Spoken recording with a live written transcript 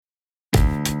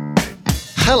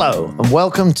Hello and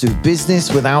welcome to Business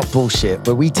Without Bullshit,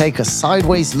 where we take a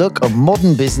sideways look at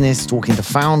modern business, talking to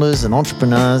founders and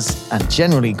entrepreneurs and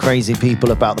generally crazy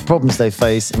people about the problems they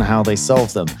face and how they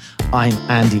solve them. I'm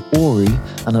Andy Ory,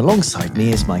 and alongside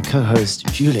me is my co-host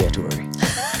Juliet Ory.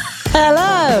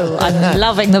 Hello. I'm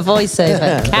loving the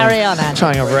voiceover. Carry on, Andy.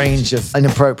 Trying a range of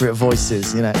inappropriate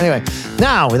voices, Anyway,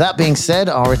 now, with that being said,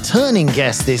 our returning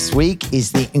guest this week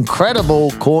is the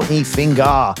incredible Courtney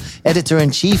Fingar,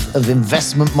 Editor-in-Chief of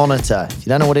Investment Monitor. If you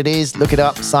don't know what it is, look it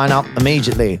up, sign up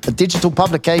immediately. A digital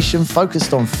publication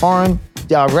focused on foreign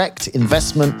direct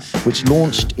investment, which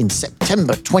launched in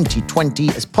September 2020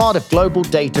 as part of Global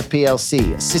Data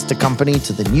PLC, a sister company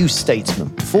to the New Statesman.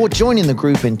 Before joining the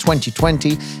group in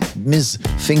 2020, Ms.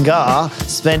 Fingar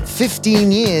spent 15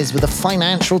 years with the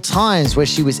Financial Times, where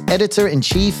she was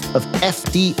editor-in-chief of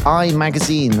FDI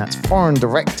magazine, that's Foreign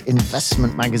Direct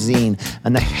Investment magazine,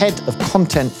 and the head of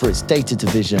content for its data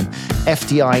division,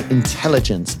 FDI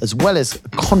Intelligence, as well as a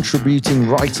contributing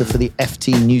writer for the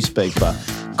FT newspaper.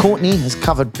 Courtney has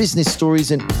covered business stories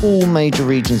in all major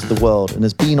regions of the world and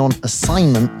has been on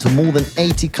assignment to more than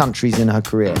 80 countries in her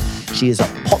career. She is a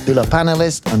popular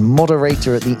panelist and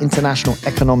moderator at the international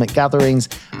economic gatherings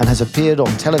and has appeared on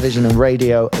television and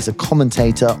radio as a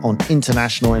commentator on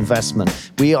international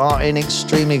investment. We are in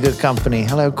extremely good company.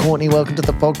 Hello, Courtney. Welcome to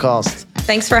the podcast.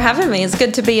 Thanks for having me. It's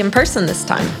good to be in person this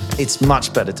time. It's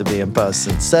much better to be in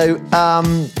person. So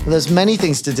there's many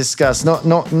things to discuss,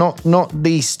 not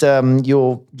least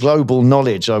your global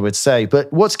knowledge, I would say.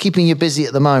 But what's keeping you busy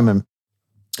at the moment?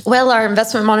 Well, our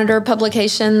Investment Monitor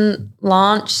publication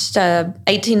launched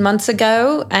 18 months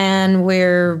ago, and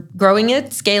we're growing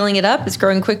it, scaling it up. It's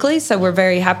growing quickly, so we're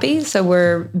very happy. So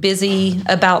we're busy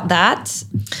about that.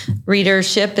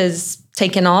 Readership is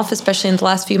taken off, especially in the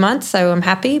last few months, so I'm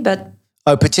happy, but...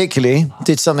 Oh, particularly?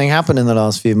 Did something happen in the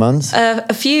last few months?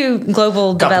 A few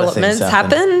global developments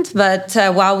happened, but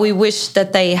while we wish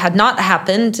that they had not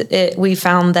happened, we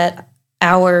found that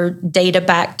our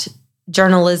data-backed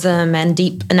journalism and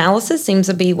deep analysis seems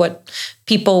to be what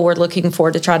people were looking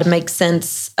for to try to make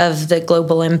sense of the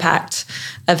global impact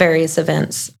of various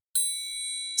events.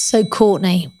 So,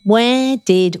 Courtney, where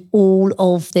did all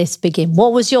of this begin?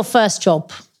 What was your first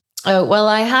job? Oh, well,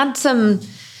 I had some,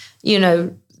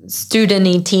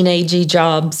 student-y, teenagey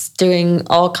jobs doing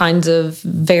all kinds of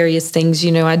various things.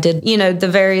 I did, the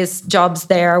various jobs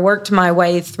there. I worked my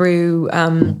way through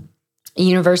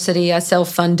university. I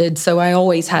self-funded, so I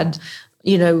always had,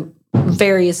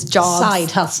 various jobs.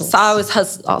 Side hustles. So I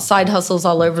was side hustles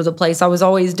all over the place. I was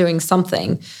always doing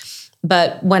something.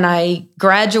 But when I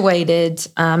graduated,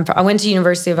 I went to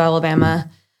University of Alabama,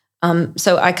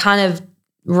 so I kind of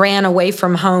ran away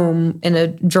from home in a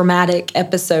dramatic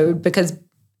episode because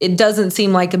it doesn't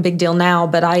seem like a big deal now,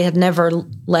 but I had never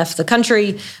left the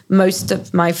country. Most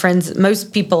of my friends,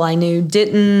 most people I knew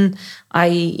didn't.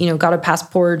 I, got a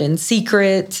passport in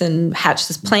secret and hatched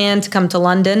this plan to come to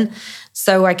London.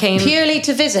 So I came... Purely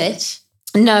to visit?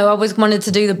 No, I wanted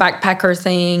to do the backpacker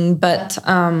thing, but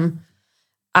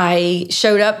I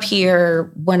showed up here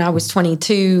when I was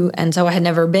 22, and so I had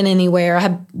never been anywhere. I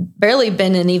had barely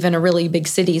been in even a really big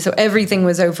city, so everything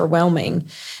was overwhelming.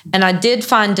 And I did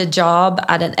find a job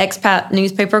at an expat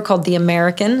newspaper called The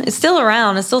American. It's still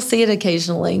around. I still see it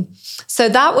occasionally. So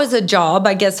that was a job,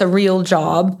 I guess a real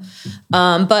job.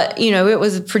 But, it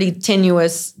was a pretty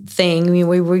tenuous thing. I mean,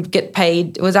 we would get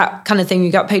paid. It was that kind of thing.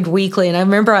 You got paid weekly. And I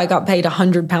remember I got paid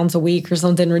 £100 a week or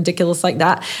something ridiculous like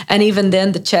that. And even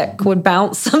then the check would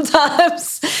bounce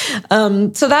sometimes.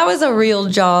 So that was a real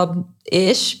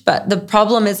job-ish. But the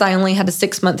problem is I only had a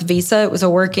 6-month visa. It was a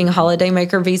working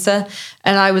holidaymaker visa.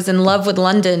 And I was in love with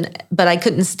London, but I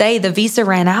couldn't stay. The visa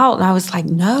ran out. And I was like,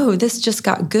 no, this just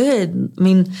got good. I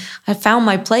mean, I found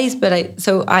my place, but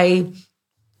I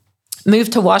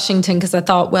moved to Washington because I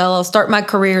thought, well, I'll start my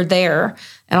career there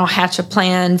and I'll hatch a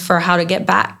plan for how to get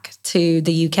back to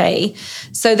the UK.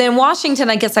 So then Washington,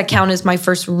 I guess I count as my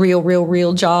first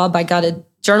real job. I got a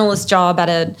journalist job at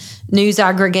a news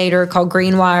aggregator called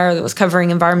Greenwire that was covering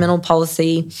environmental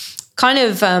policy.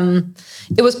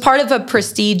 It was part of a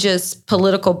prestigious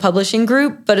political publishing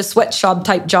group, but a sweatshop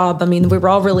type job. I mean, we were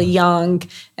all really young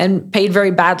and paid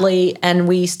very badly. And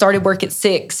we started work at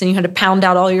 6 and you had to pound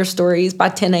out all your stories by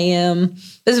 10 a.m.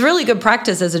 It was really good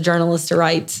practice as a journalist to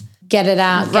write. get it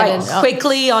out,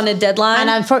 quickly on a deadline.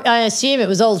 And I assume it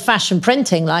was old-fashioned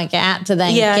printing, like it had to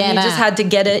then get you out. just had to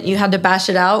get it. You had to bash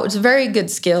it out. It's a very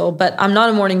good skill, but I'm not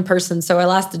a morning person, so I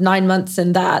lasted 9 months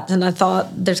in that, and I thought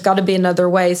there's got to be another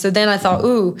way. So then I thought,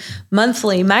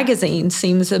 monthly magazine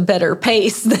seems a better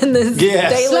pace than this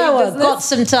daily slower. business. Got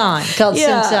some time.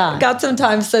 Got some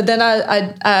time. So then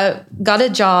I got a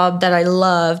job that I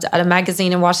loved at a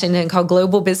magazine in Washington called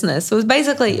Global Business. So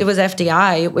it was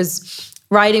FDI. It was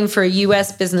writing for a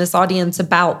U.S. business audience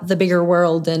about the bigger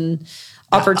world and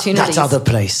opportunities. That other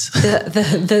place.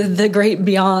 the great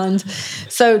beyond.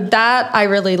 So that I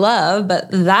really love,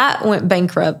 but that went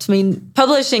bankrupt. I mean,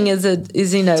 publishing is a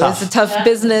tough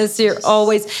business. You're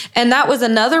always, and that was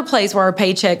another place where our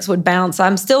paychecks would bounce.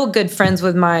 I'm still good friends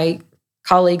with my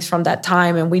colleagues from that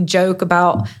time, and we joke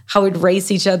about how we'd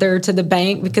race each other to the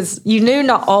bank because you knew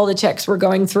not all the checks were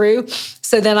going through.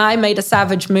 So then I made a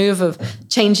savage move of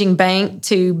changing bank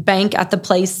to bank at the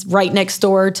place right next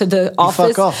door to the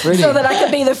office, fuck off, really? so that I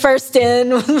could be the first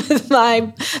in with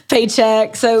my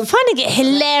paycheck. So finding it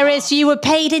hilarious, you were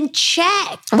paid in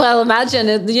check. Well, imagine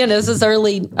it. This is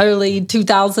early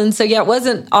 2000s. So yeah,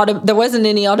 there wasn't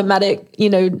any automatic,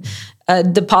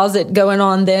 deposit going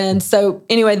on then. So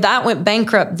anyway, that went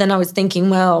bankrupt. Then I was thinking,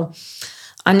 well,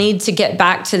 I need to get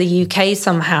back to the UK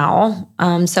somehow.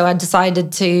 So I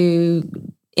decided to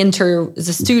enter as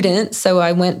a student. So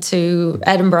I went to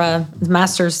Edinburgh,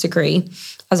 master's degree,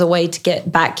 as a way to get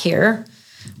back here,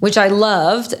 which I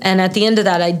loved. And at the end of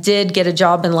that, I did get a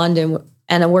job in London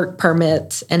and a work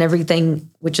permit and everything,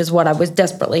 which is what I was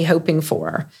desperately hoping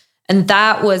for. And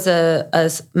that was a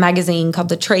magazine called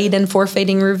the Trade and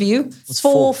Forfeiting Review.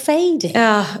 Forfeiting?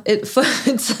 You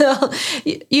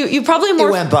probably more...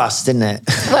 It went bust, didn't it?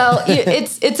 Well,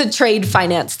 it's a trade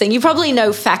finance thing. You probably know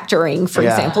factoring, for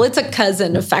example. It's a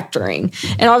cousin of factoring.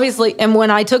 And obviously,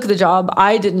 when I took the job,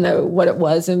 I didn't know what it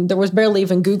was. And there was barely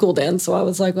even Google then. So I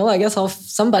was like, well, I guess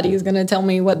somebody is going to tell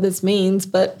me what this means.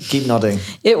 But keep nodding.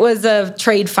 It was a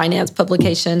trade finance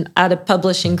publication at a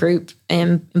publishing group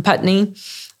in Putney.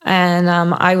 And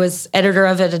I was editor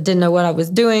of it. I didn't know what I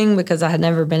was doing because I had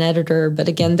never been editor. But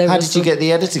again, how did you get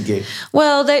the editor gig?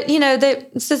 Well,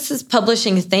 it's this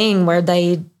publishing thing where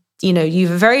you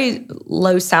have very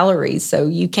low salaries, so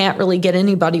you can't really get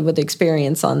anybody with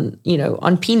experience on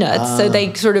peanuts. So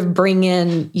they sort of bring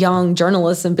in young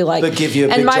journalists and be like, but give you a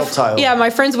big job title. Yeah, my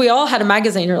friends, we all had a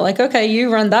magazine. They're like, okay,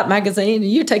 you run that magazine,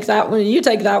 and you take that one, and you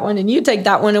take that one, and you take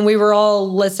that one. And we were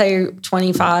all, let's say,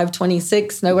 25,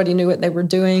 26. Nobody knew what they were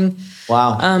doing.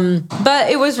 Wow.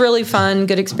 But it was really fun,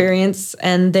 good experience.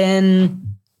 And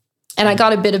I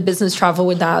got a bit of business travel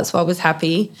with that, so I was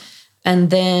happy.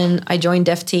 And then I joined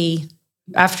FT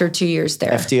after 2 years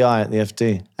there. FDI at the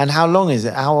FT. And how long is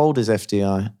it? How old is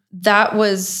FDI? That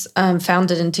was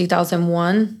founded in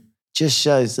 2001. Just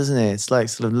shows, doesn't it? It's like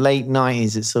sort of late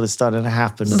 90s it sort of started to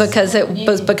happen. Because it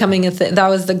was becoming a thing. That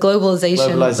was the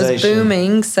globalization was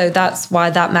booming. So that's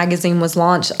why that magazine was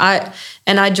launched. I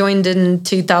joined in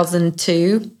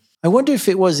 2002. I wonder if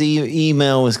it was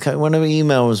email was one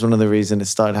of the reasons it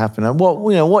started happening.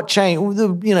 What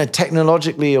changed?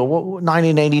 Technologically, or what?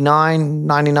 1989,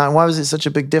 99. Why was it such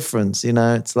a big difference?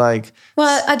 It's like.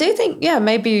 Well, I do think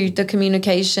maybe the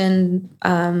communication,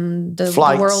 the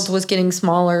world was getting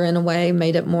smaller in a way,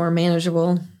 made it more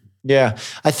manageable. Yeah,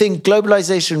 I think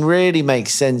globalization really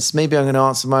makes sense. Maybe I'm going to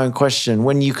answer my own question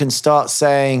when you can start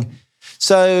saying.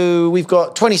 So we've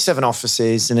got 27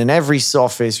 offices, and in every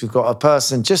office we've got a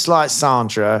person just like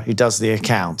Sandra who does the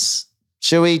accounts.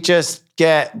 Shall we just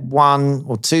get one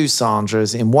or two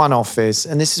Sandras in one office?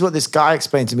 And this is what this guy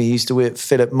explained to me. He used to work at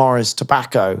Philip Morris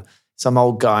Tobacco, some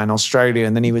old guy in Australia.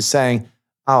 And then he was saying,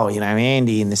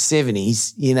 Andy, in the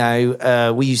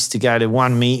 70s, we used to go to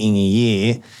one meeting a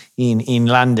year in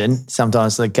London.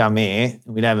 Sometimes they'd come here,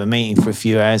 and we'd have a meeting for a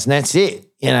few hours, and that's it.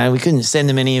 We couldn't send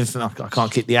them any information. I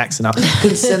can't keep the accent up.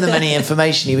 Couldn't send them any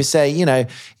information. He would say,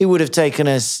 it would have taken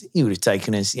us,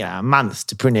 a month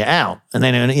to print it out, and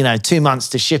then 2 months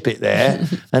to ship it there,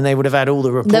 and they would have had all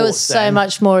the reports. There was so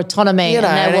much more autonomy.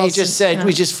 And he just said,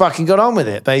 we just fucking got on with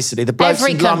it. Basically, the blokes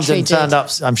in London turned up.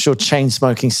 I'm sure chain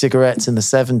smoking cigarettes in the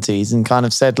 70s, and kind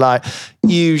of said like,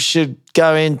 you should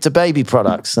go into baby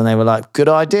products, and they were like, good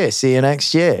idea. See you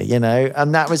next year.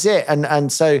 And that was it.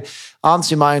 And so.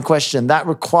 Answering my own question, that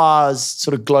requires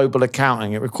sort of global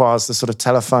accounting. It requires the sort of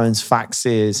telephones,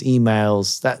 faxes,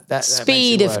 emails, that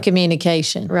speed of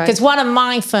communication. Right. Because one of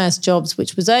my first jobs,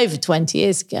 which was over 20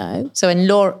 years ago, so in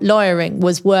lawyering,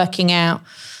 was working out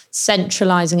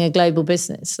centralizing a global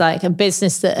business, like a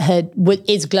business that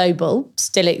is global,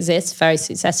 still exists very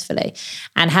successfully,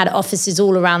 and had offices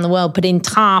all around the world, but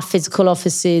entire physical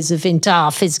offices of entire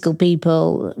physical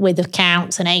people with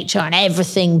accounts and HR and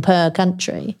everything per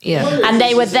country. Yeah. And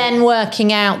they were then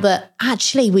working out that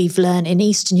actually we've learned in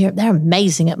Eastern Europe, they're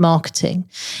amazing at marketing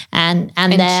and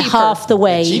they're cheaper. half the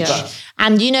wage. Cheaper.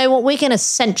 And you know what? We're going to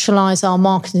centralize our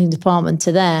marketing department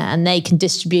to there and they can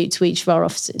distribute to each of our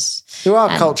offices. There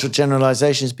are cultural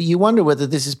generalizations, but you wonder whether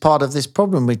this is part of this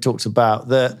problem we talked about,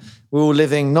 that we're all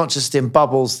living not just in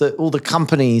bubbles, that all the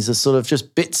companies are sort of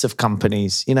just bits of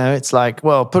companies. You know, it's like,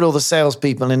 well, put all the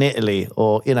salespeople in Italy,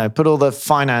 or, you know, put all the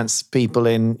finance people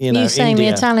in, You saying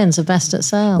India. the Italians are best at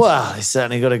sales? Well, they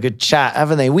certainly got a good chat,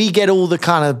 haven't they? We get all the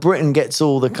kind of, Britain gets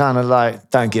all the kind of like,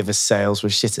 don't give us sales, we're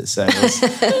shit at sales.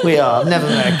 We are. I've never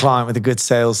met a client with a good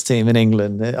sales team in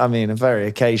England. I mean, very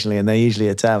occasionally, and they're usually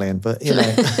Italian, but, you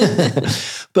know.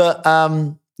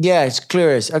 But, yeah, it's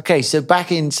curious. Okay, so back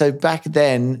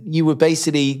then, you were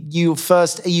basically, you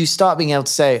start being able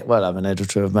to say, well, I'm an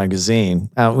editor of a magazine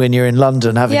when you're in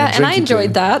London having a drink. and I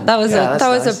enjoyed that. That was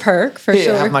nice. a perk for Here,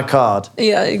 sure. have my card.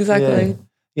 Yeah, exactly.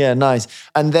 Yeah, nice.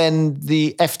 And then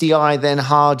the FDI then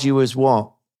hired you as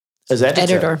what? As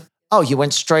editor? Oh, you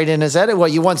went straight in as editor?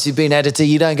 Well, once you've been editor,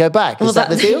 you don't go back. Is that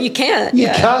the deal? You can't. You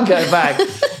can't go back. You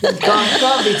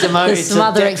can't be demoted. There's some to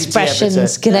other deputy expressions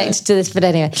editor. connected to this, but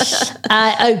anyway.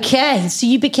 Okay, so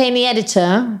you became the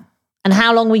editor, and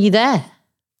how long were you there?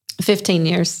 15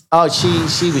 years. Oh,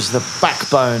 she was the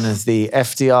backbone of the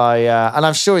FDI, and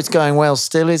I'm sure it's going well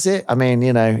still, is it? I mean,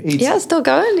 you know. It's Still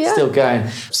going, yeah. still going.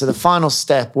 So the final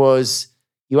step was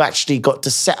you actually got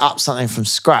to set up something from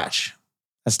scratch.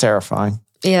 That's terrifying.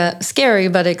 Yeah, scary,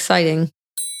 but exciting.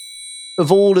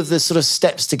 Of all of the sort of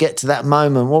steps to get to that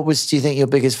moment, what was, do you think, your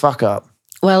biggest fuck up?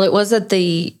 Well, it was at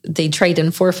the trade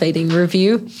and forfeiting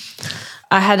review.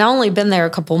 I had only been there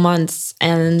a couple months,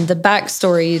 and the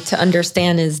backstory to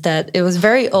understand is that it was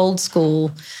very old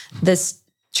school. This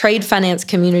trade finance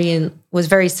community was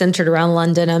very centered around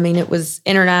London. I mean, it was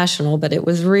international, but it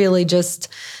was really just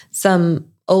some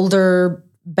older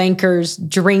bankers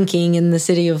drinking in the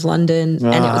city of London.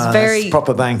 And it was very... That's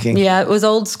proper banking. Yeah, it was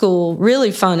old school,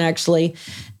 really fun actually.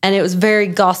 And it was very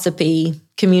gossipy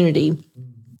community.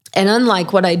 And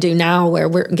unlike what I do now, where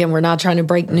we're not trying to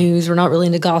break news, we're not really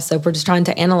into gossip, we're just trying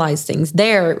to analyze things.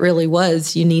 There, it really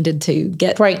was, you needed to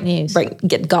get Break news.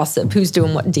 Get gossip, who's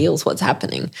doing what deals, what's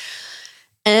happening.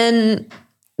 And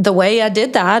the way I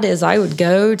did that is I would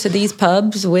go to these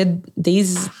pubs with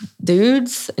these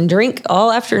dudes and drink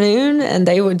all afternoon, and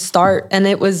they would start, and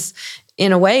it was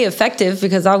in a way effective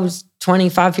because I was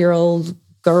 25-year-old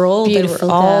girl. Beautiful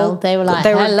girl. They were like,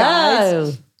 hello.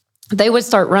 Guys. They would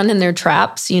start running their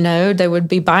traps, you know, they would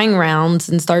be buying rounds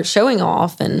and start showing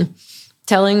off and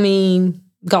telling me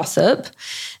gossip.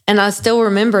 And I still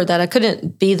remember that I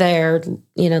couldn't be there,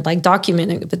 you know, like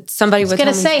documenting it, but somebody was I was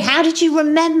going to say, how did you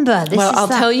remember? I'll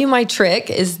tell you my trick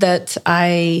is that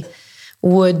I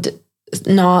would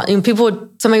not, and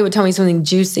somebody would tell me something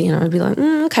juicy and I would be like,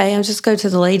 okay, I'll just go to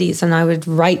the ladies, and I would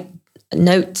write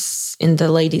notes in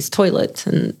the ladies' toilet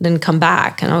and then come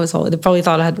back. And they probably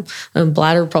thought I had a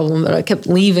bladder problem, but I kept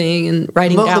leaving and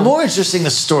writing down. The more interesting the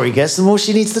story gets, the more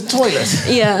she needs the toilet.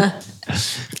 Yeah.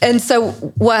 And so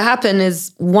what happened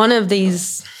is one of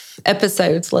these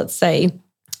episodes, let's say,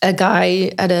 a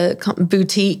guy at a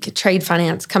boutique trade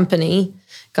finance company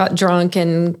got drunk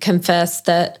and confessed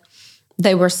that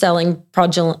they were selling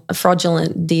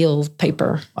fraudulent deal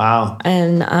paper. Wow.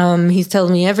 And he's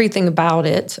telling me everything about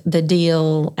it, the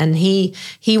deal. And he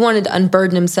wanted to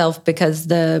unburden himself because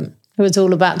it was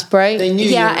all about to break. They knew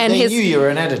you were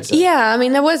an editor. Yeah, I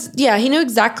mean, he knew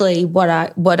exactly what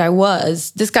I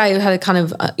was. This guy had a kind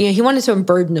of, he wanted to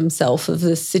unburden himself of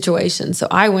this situation. So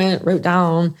I wrote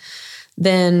down,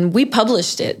 then we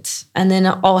published it. And then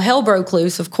all hell broke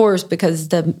loose, of course, because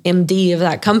the MD of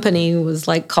that company was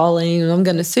like calling, I'm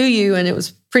going to sue you. And it was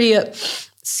pretty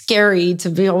scary to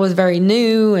be always very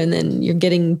new. And then you're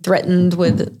getting threatened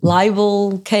with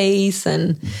libel case.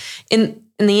 And in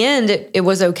the end, it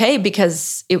was okay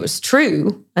because it was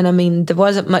true. And I mean, there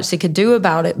wasn't much they could do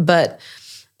about it. But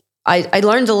I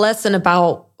learned a lesson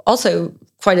about also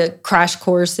quite a crash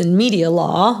course in media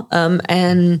law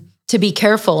and to be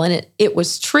careful. And it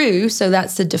was true. So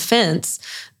that's the defense.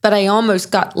 But I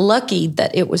almost got lucky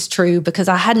that it was true because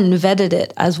I hadn't vetted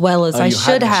it as well as I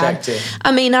should have.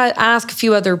 I mean, I asked a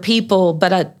few other people,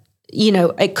 but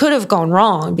it could have gone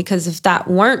wrong because if that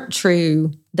weren't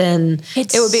true, then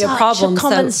it would be a problem. It's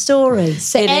such a common story.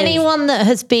 So anyone that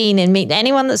has been in meet,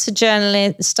 anyone that's a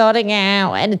journalist starting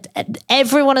out, and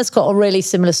everyone has got a really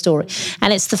similar story.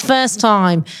 And it's the first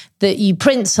time that you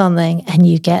print something and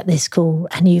you get this call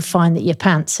and you find that your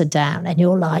pants are down and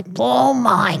you're like, oh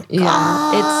my God.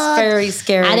 Yeah, it's very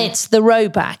scary. And it's the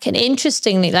rowback. And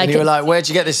interestingly, like, and you were like, where'd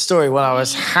you get this story? Well, I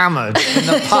was hammered in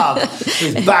the pub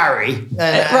with Barry.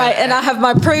 Right, and I have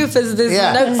my proof as this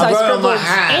notes I wrote on my scribbled.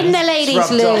 hand. in the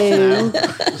ladies'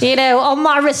 loo, you know, on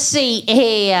my receipt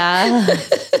here.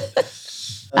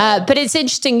 But it's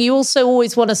interesting. You also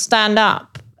always want to stand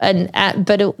up.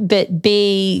 But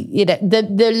be, you know,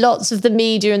 the lots of the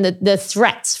media and the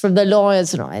threats from the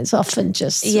lawyers and all, it's often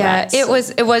just threats. It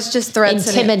was just threats,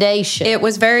 intimidation. It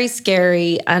was very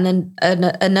scary, and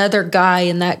another guy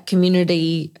in that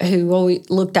community who always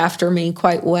looked after me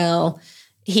quite well,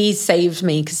 he saved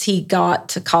me because he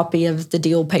got a copy of the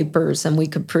deal papers and we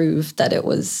could prove that it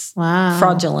was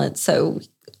fraudulent. So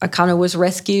I kind of was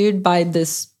rescued by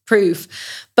this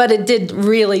proof, but it did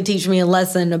really teach me a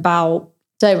lesson about.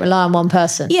 Don't rely on one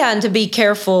person. Yeah, and to be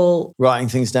careful. Writing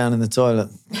things down in the toilet.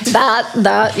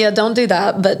 Don't do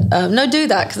that. But no, do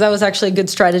that, because that was actually a good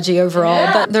strategy overall.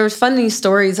 Yeah. But there's funny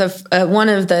stories of one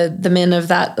of the men of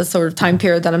that sort of time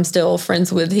period that I'm still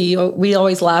friends with. We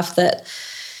always laugh that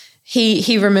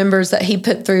he remembers that he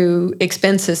put through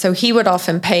expenses. So he would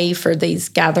often pay for these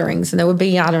gatherings, and there would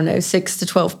be, 6 to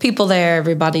 12 people there,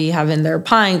 everybody having their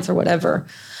pints or whatever.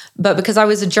 But because I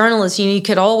was a journalist, you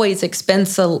could always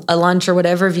expense a lunch or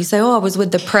whatever if you say, I was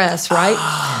with the press,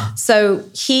 right? So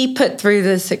he put through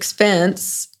this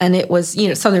expense, and it was,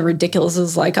 something ridiculous. It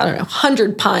was like,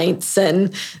 100 pints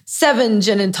and 7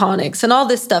 gin and tonics and all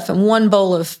this stuff and 1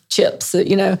 bowl of chips,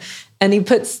 And he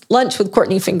puts lunch with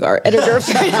Courtney Fingar, editor of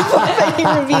Creative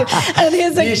Review.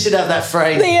 And you should have that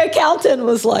phrase. The accountant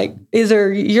was like,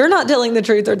 either you're not telling the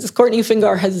truth or this Courtney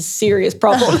Fingar has a serious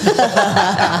problem.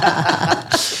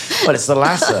 Well, it's the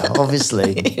latter,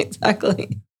 obviously.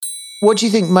 Exactly. What do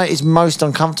you think is most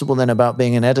uncomfortable then about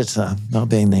being an editor, not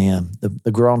being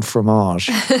the grand fromage?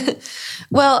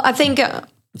 Well, I think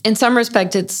in some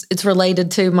respect it's related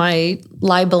to my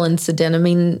libel incident. I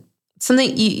mean,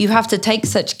 something you have to take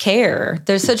such care.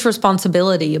 There's such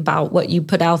responsibility about what you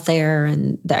put out there,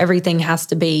 and that everything has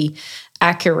to be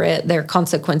accurate. There are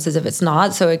consequences if it's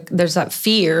not. So there's that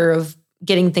fear of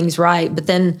getting things right. But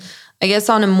then I guess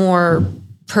on a more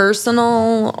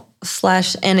personal /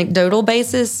 anecdotal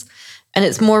basis, and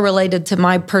it's more related to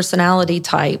my personality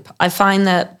type, I find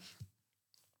that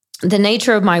the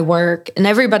nature of my work, and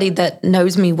everybody that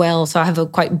knows me well, so I have a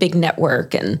quite big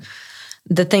network, and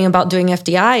the thing about doing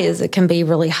FDI is it can be a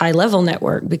really high-level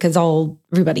network because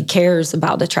everybody cares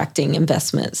about attracting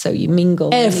investment. So you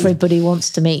mingle. Everybody wants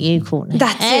to meet you, Courtney.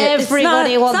 That's it.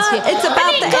 Everybody wants you. It's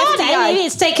about the FDI.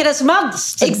 It's taken us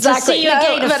months to see you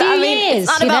again. A few years. It's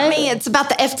not about me. It's about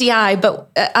the FDI.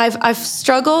 But I've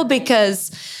struggled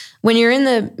because when you're in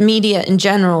the media in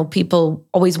general, people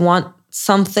always want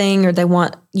something, or they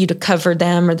want you to cover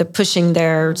them, or they're pushing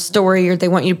their story, or they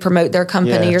want you to promote their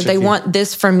company, or they want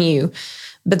this from you.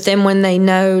 But then when they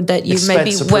know that you may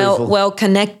be well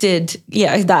connected,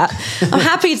 that I'm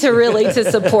happy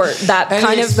to support that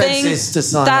kind of thing.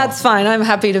 That's fine. I'm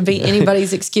happy to be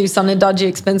anybody's excuse on a dodgy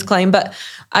expense claim. But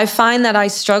I find that I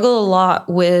struggle a lot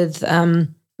with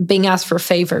being asked for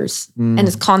favors, and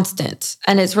it's constant,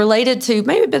 and it's related to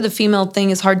maybe a bit of the female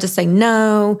thing. It's hard to say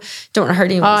no. Don't want to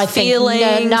hurt anyone's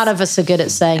feelings. None of us are good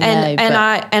at saying no.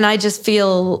 And I just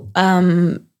feel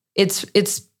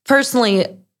it's personally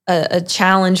a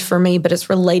challenge for me, but it's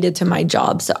related to my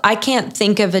job. So I can't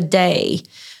think of a day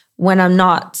when I'm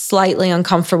not slightly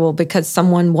uncomfortable because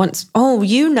someone wants,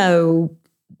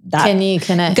 that can you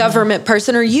connect government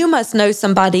person, or you must know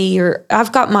somebody, or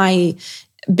I've got my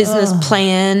business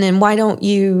plan, and why don't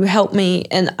you help me?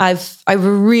 And I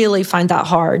really find that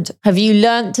hard. Have you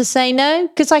learned to say no?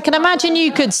 Because I can imagine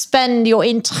you could spend your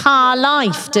entire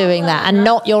life doing that and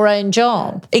not your own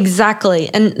job. Exactly.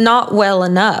 And not well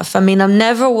enough. I mean, I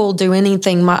never will do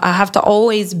anything. I have to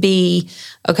always be,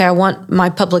 okay, I want my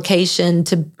publication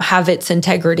to have its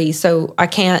integrity. So I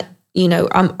can't,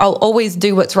 I'll always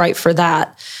do what's right for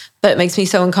that. But it makes me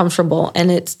so uncomfortable,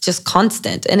 and it's just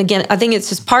constant. And again, I think it's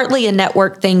just partly a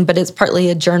network thing, but it's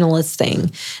partly a journalist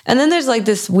thing. And then there's like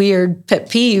this weird pet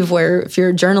peeve where if you're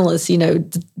a journalist,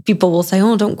 people will say,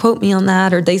 oh, don't quote me on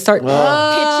that. Or they start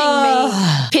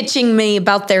pitching me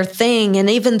about their thing. And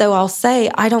even though I'll say,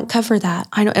 I don't cover that.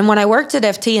 And when I worked at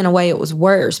FT, in a way, it was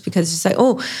worse because you say,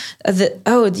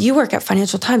 you work at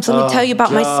Financial Times. Let me tell you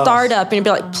about my startup. And you'd be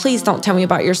like, please don't tell me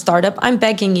about your startup. I'm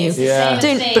begging you. Yeah.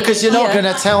 Because you're not going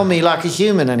to tell me like a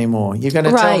human anymore. You're going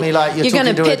to tell me like you're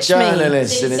talking to a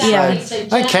journalist. And it's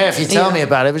like, I don't care if you tell me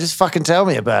about it, but just fucking tell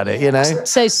me about it, you know?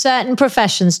 So certain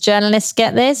professions, journalists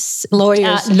get this.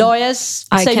 Lawyers.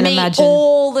 I can imagine.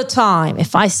 All the time.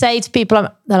 If I say to people,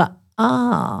 they're like,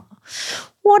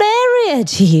 what area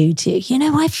do you do? You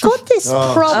know, I've got this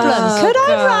problem. Could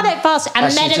I run it past? And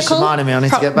actually, medical. just reminded me, I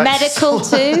need to get back medical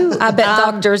too. I bet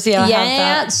doctors, have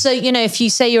that. So, you know, if you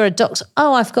say you're a doctor,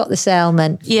 I've got this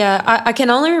ailment. Yeah, I can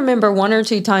only remember one or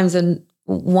two times, and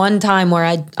one time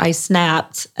where I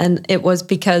snapped, and it was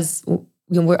because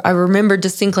I remember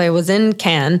distinctly, I was in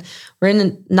Cannes, we're in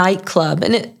a nightclub,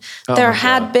 and there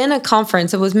had been a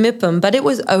conference, it was MIPIM, but it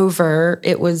was over,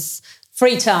 it was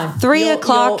free time. 3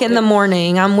 o'clock in the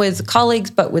morning, I'm with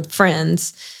colleagues, but with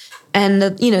friends, and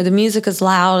the music is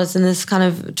loud, it's in this kind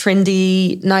of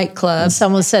trendy nightclub. And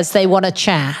someone says they want to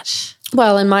chat.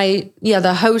 Well, and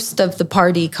the host of the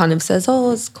party kind of says,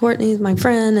 it's Courtney, my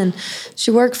friend, and she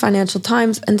worked Financial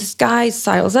Times, and this guy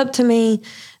sidles up to me,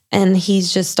 and he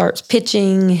just starts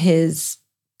pitching his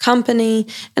company.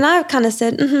 And I kind of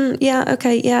said,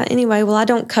 anyway, well, I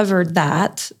don't cover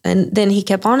that. And then he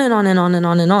kept on and on and on and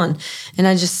on and on. And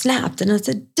I just snapped, and I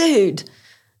said, dude,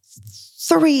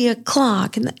 3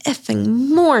 o'clock in the effing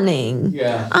morning.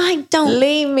 Yeah. I don't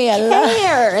leave me alone.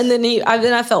 Care. And then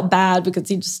I felt bad because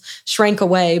he just shrank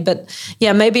away. But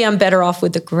yeah, maybe I'm better off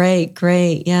with the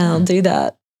great. Yeah, I'll do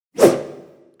that.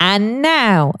 And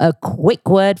now a quick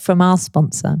word from our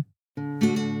sponsor.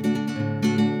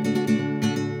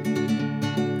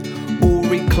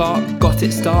 Uri Clark got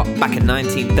its start back in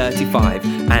 1935,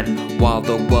 and while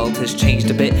the world has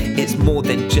changed a bit, it's more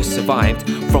than just survived.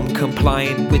 From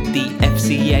complying with the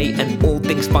FCA and all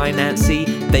things financy,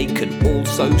 they can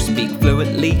also speak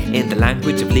fluently in the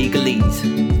language of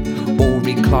legalese.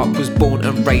 Uri Clark was born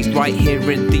and raised right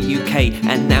here in the UK,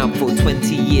 and now for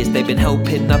 20 years they've been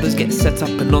helping others get set up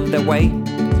and on their way.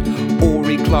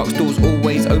 Uri Clark's doors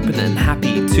always open and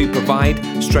happy to provide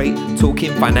straight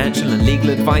talking financial and legal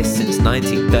advice since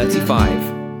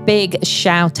 1935. Big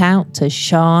shout out to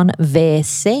Sean Veer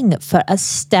Singh for a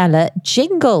stellar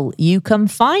jingle. You can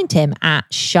find him at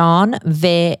Sean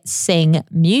Veer Singh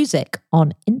Music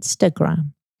on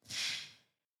Instagram.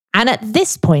 And at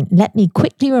this point, let me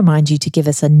quickly remind you to give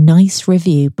us a nice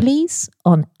review, please,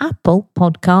 on Apple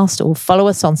Podcast, or follow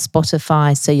us on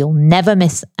Spotify so you'll never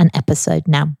miss an episode.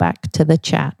 Now back to the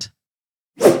chat.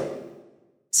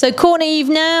 So, Courtney, you've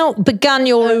now begun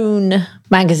your own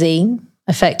magazine,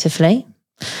 effectively,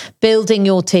 building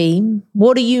your team.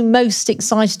 What are you most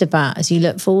excited about as you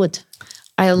look forward?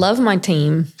 I love my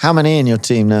team. How many in your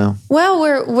team now? Well,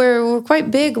 we're quite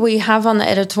big. We have on the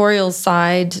editorial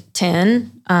side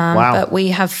 10. Wow. But we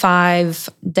have 5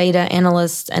 data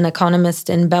analysts and economists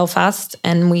in Belfast,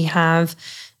 and we have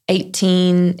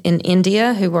 18 in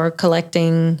India who are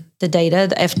collecting the data,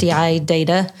 the FDI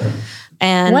data.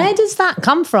 And where does that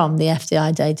come from, the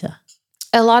FDI data?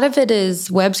 A lot of it is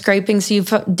web scraping. So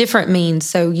you've different means.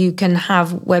 So you can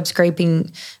have web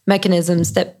scraping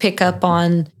mechanisms that pick up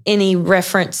on any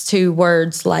reference to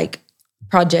words like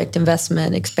project,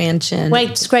 investment, expansion.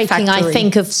 Web scraping, factory. I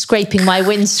think of scraping my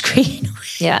windscreen.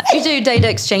 Yeah. We do data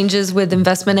exchanges with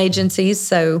investment agencies.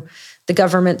 So the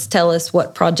governments tell us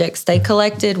what projects they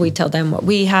collected. We tell them what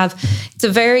we have. It's a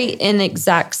very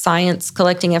inexact science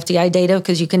collecting FDI data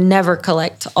because you can never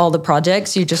collect all the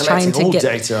projects. You're just collecting trying to get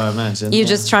data, I imagine. You're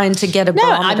just trying to get a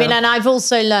barometer. No, I mean, and I've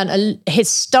also learned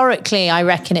historically, I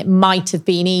reckon it might have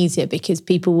been easier because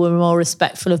people were more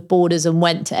respectful of borders and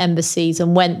went to embassies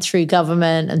and went through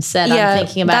government and said, I'm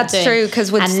thinking about that's true.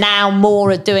 And now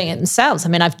more are doing it themselves. I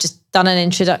mean, I've just done an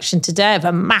introduction today of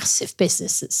a massive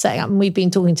business that's saying, and we've been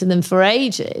talking to them for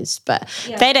ages, but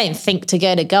they don't think to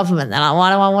go to government. They're like, why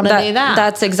do I want to do that?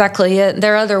 That's exactly it.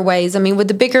 There are other ways. I mean, with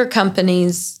the bigger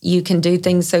companies, you can do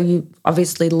things. So you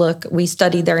obviously we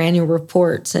study their annual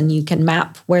reports and you can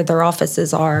map where their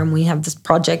offices are. And we have this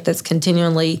project that's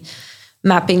continually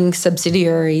mapping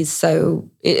subsidiaries. So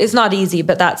it's not easy,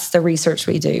 but that's the research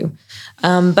we do.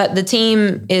 But the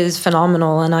team is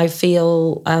phenomenal. And I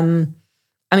feel,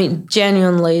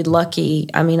 genuinely lucky.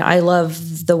 I mean, I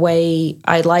love the way,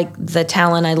 I like the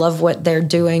talent, I love what they're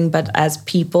doing, but as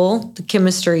people, the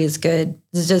chemistry is good.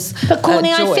 It's just But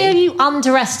Courtney, I feel you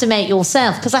underestimate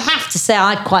yourself, because I have to say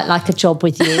I'd quite like a job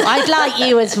with you. I'd like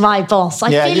you as my boss.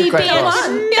 I feel you'd be an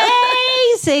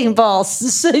amazing,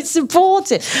 boss. It's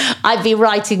important. I'd be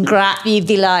writing crap. You'd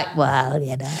be like, well,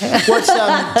 you know. What's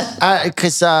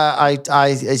because I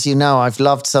as you know, I've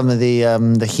loved some of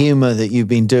the humor that you've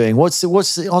been doing. What's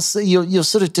you're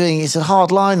sort of doing? It's a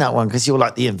hard line, that one, because you're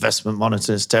like the investment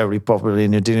monitor is terribly popular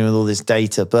and you're dealing with all this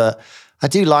data, but I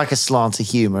do like a slant of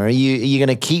humor. Are you going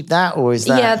to keep that, or is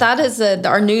that? Yeah, that is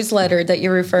our newsletter that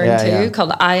you're referring to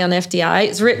called Eye on FDI.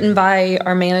 It's written by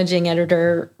our managing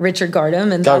editor, Richard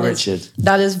Gardam. And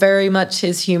that is very much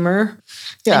his humor.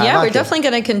 Yeah, and we're definitely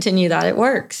going to continue that. It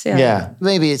works. Yeah,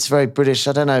 maybe it's very British.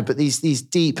 I don't know, but these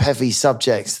deep, heavy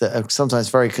subjects that are sometimes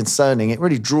very concerning, it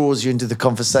really draws you into the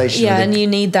conversation. Yeah, and you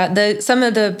need that. Some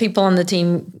of the people on the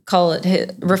team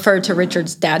refer to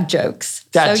Richard's dad jokes.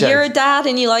 You're a dad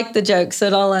and you like the jokes, so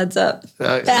it all adds up.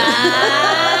 I'm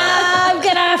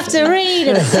going to have to read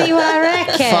and see what I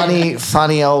reckon.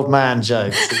 Funny old man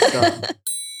jokes.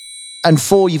 And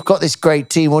 4, you've got this great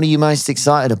team. What are you most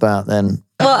excited about then?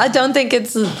 Well, I don't think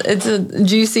it's a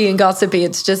juicy and gossipy.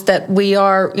 It's just that we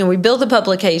build a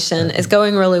publication. It's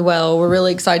going really well. We're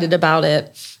really excited about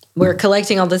it. We're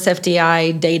collecting all this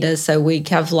FDI data, so we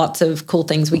have lots of cool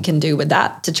things we can do with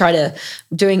that to try to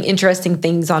doing interesting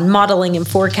things on modeling and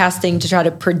forecasting to try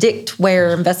to predict where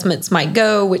investments might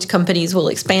go, which companies will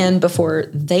expand before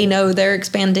they know they're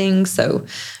expanding. So,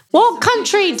 what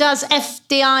country does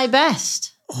FDI best?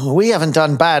 We haven't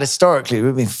done bad historically.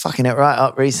 We've been fucking it right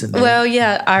up recently. Well,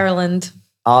 yeah, Ireland.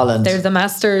 They're the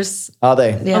masters. Are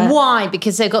they? Yeah. And why?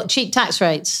 Because they've got cheap tax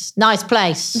rates. Nice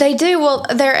place. They do. Well,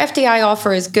 their FDI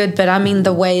offer is good, but I mean,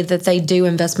 the way that they do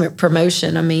investment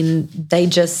promotion, I mean, they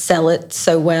just sell it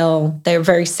so well. They're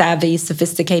very savvy,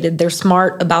 sophisticated. They're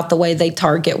smart about the way they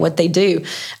target what they do.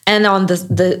 And on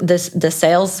the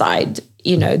sales side,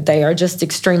 they are just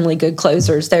extremely good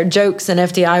closers. They're jokes in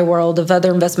FDI world of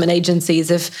other investment agencies.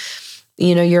 If,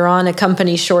 you're on a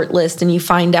company short list and you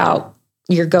find out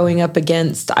you're going up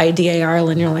against IDA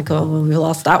Ireland, you're like, oh, well, we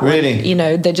lost that really?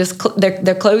 One.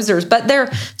 They're closers, but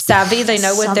they're savvy. They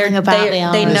know what they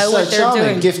know what they're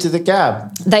doing. Gift of the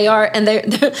gab. They are, and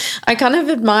I kind of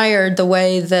admired the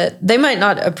way that they might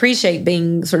not appreciate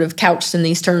being sort of couched in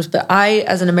these terms, but I,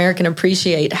 as an American,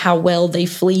 appreciate how well they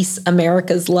fleece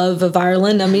America's love of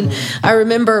Ireland. I mean, I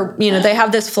remember, they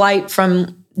have this flight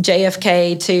from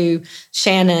JFK to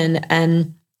Shannon,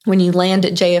 and when you land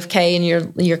at JFK and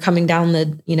you're coming down the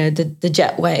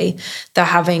jetway, they're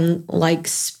having like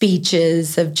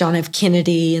speeches of John F.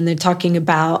 Kennedy, and they're talking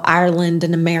about Ireland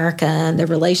and America and their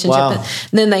relationship. Wow.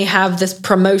 And then they have this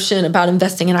promotion about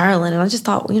investing in Ireland, and I just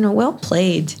thought, well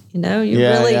played. You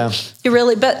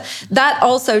really. But that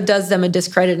also does them a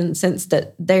discredit in the sense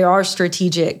that they are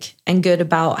strategic and good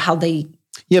about how they.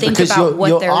 Yeah, because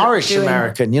you're Irish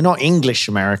American. You're not English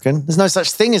American. There's no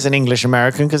such thing as an English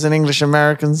American because an English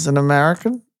American's an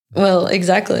American. Well,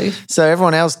 exactly. So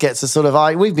everyone else gets a sort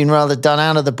of we've been rather done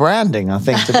out of the branding, I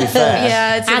think, to be fair.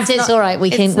 Yeah, it's all right. We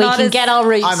can get our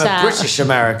roots out. I'm a British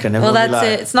American. Well, that's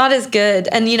it. It's not as good.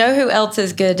 And you know who else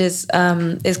is good is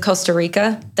Costa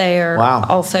Rica. They are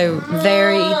also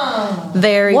very,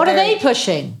 very. What are they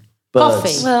pushing? Birds.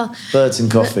 Coffee. Well, birds and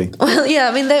coffee. Well, yeah.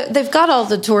 I mean, they've got all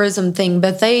the tourism thing,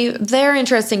 but they're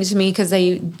interesting to me because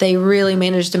they really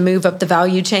managed to move up the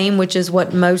value chain, which is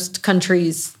what most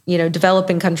countries,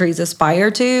 developing countries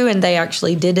aspire to, and they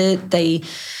actually did it. They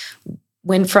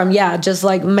went from just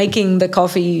like making the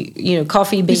coffee,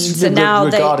 coffee beans, and now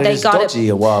they got dodgy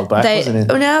a while back, wasn't it?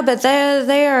 No, but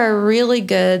they are really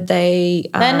good. They're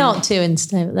not too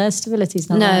unstable. Their stability's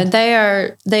not. No,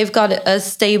 bad. They've got a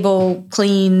stable,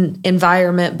 clean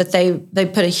environment, but they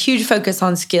put a huge focus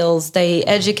on skills. They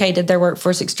educated their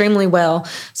workforce extremely well,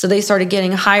 so they started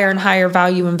getting higher and higher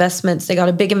value investments. They got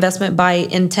a big investment by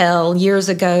Intel years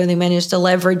ago, and they managed to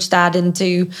leverage that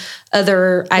into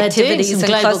other activities and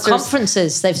global clusters. Conferences.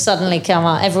 They've suddenly come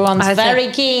up. Everyone's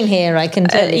very keen here, I can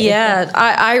tell you.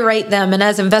 I rate them, and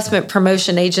as investment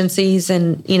promotion agencies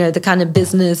and the kind of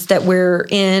business that we're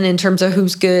in terms of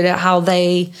who's good at how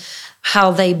they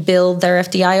build their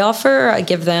FDI offer, I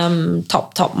give them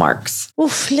top marks.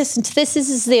 Oof, listen to this. This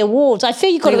is the awards. I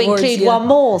feel you've got to include one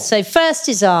more. So first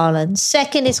is Ireland,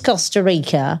 second is Costa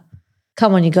Rica.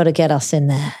 Come on, you got to get us in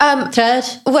there. Third?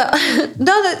 Well,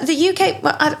 no, the UK,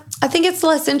 I think it's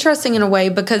less interesting in a way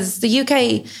because the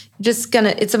UK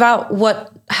it's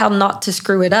about how not to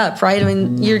screw it up, right? I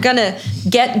mean, you're going to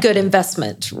get good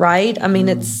investment, right? I mean,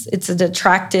 it's an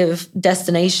attractive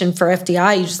destination for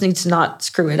FDI. You just need to not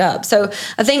screw it up. So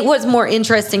I think what's more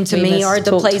interesting to me are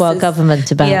the places. To our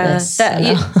government about this.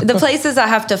 The places I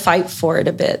have to fight for it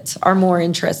a bit are more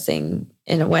interesting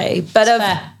in a way. But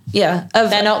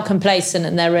they're not complacent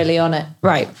and they're really on it.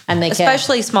 Right. And they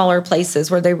especially smaller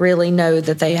places where they really know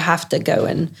that they have to go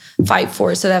and fight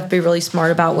for it. So they have to be really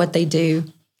smart about what they do.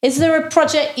 Is there a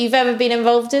project you've ever been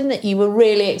involved in that you were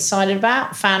really excited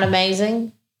about, found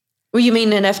amazing? Well, you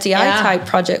mean an FDI type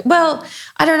project? Well,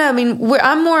 I don't know. I mean,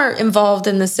 I'm more involved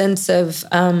in the sense of,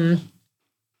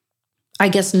 I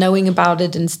guess, knowing about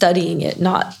it and studying it,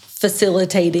 not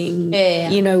facilitating,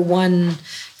 one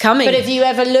coming. But have you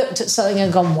ever looked at something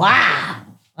and gone, wow,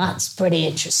 that's pretty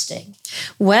interesting?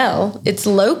 Well, it's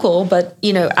local, but,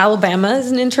 Alabama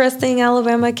is an interesting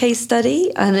Alabama case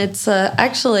study. And it's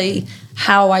actually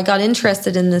how I got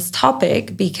interested in this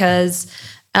topic, because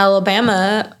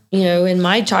Alabama, in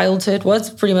my childhood was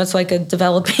pretty much like a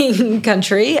developing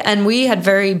country. And we had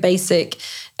very basic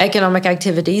economic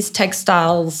activities,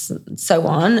 textiles, so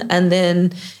on. And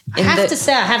then I have to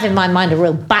say, I have in my mind a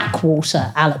real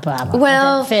backwater Alabama.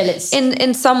 Well, I don't feel it's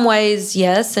in some ways,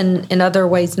 yes, and in other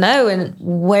ways, no. And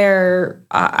where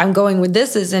I'm going with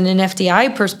this is in an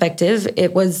FDI perspective,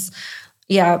 it was,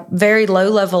 very low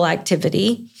level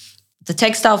activity. The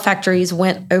textile factories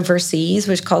went overseas,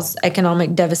 which caused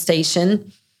economic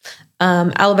devastation.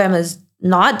 Alabama is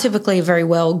not typically a very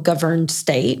well-governed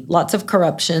state, lots of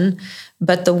corruption.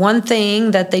 But the one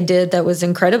thing that they did that was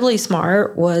incredibly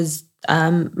smart was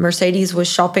Mercedes was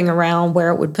shopping around where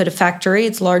it would put a factory,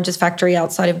 its largest factory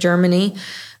outside of Germany.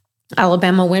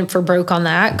 Alabama went for broke on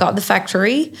that, got the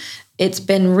factory. It's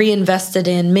been reinvested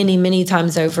in many, many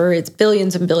times over. It's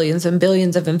billions and billions and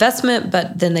billions of investment,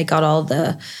 but then they got all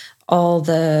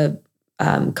the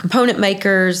component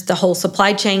makers, the whole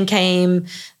supply chain came.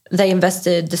 They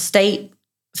invested, the state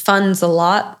funds a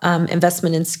lot,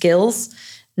 investment in skills.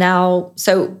 Now,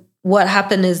 so what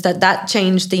happened is that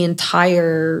changed the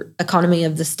entire economy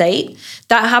of the state.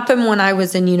 That happened when I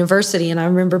was in university, and I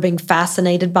remember being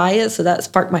fascinated by it. So that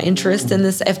sparked my interest in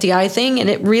this FDI thing. And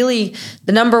it really,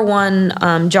 the number one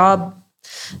job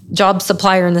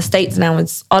supplier in the States now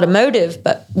is automotive.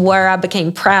 But where I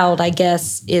became proud, I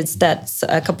guess, is that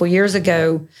a couple of years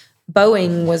ago,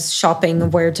 Boeing was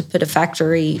shopping where to put a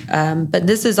factory. But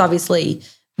this is obviously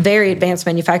very advanced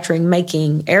manufacturing,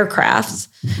 making aircrafts,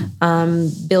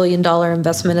 $1 billion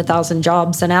investment, 1,000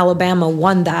 jobs. And Alabama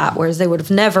won that, whereas they would have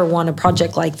never won a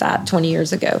project like that 20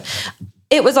 years ago.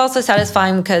 It was also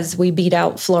satisfying because we beat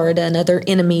out Florida and other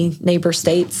enemy neighbor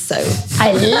states. So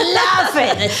I love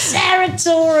it. The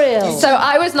territorial. So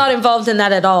I was not involved in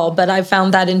that at all, but I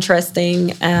found that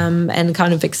interesting and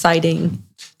kind of exciting.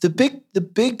 The big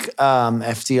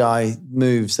FDI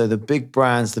moves, so the big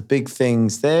brands, the big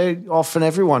things, they're often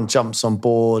everyone jumps on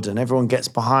board and everyone gets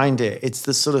behind it. It's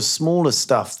the sort of smaller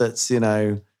stuff that's,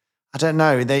 I don't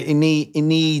know, it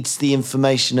needs the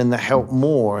information and the help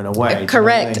more in a way.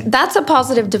 Correct. That's a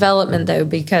positive development, though,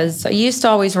 because I used to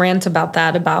always rant about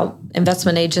that, about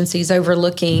investment agencies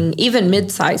overlooking even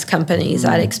mid-sized companies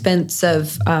at expense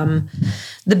of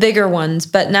the bigger ones.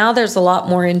 But now there's a lot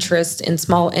more interest in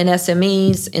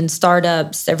SMEs, in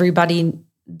startups.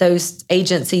 Those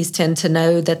agencies tend to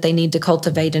know that they need to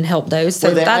cultivate and help those.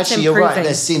 So that's improving. You're right.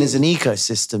 They're seen as an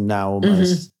ecosystem now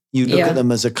almost. Mm-hmm. You look at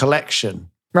them as a collection.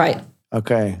 Right.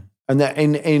 Okay.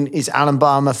 And is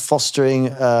Alabama fostering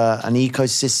an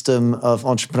ecosystem of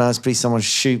entrepreneurs? Please, someone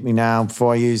shoot me now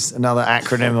before I use another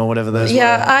acronym or whatever those.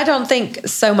 Yeah, I don't think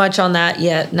so much on that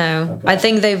yet. No, okay. I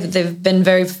think they've been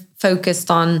very focused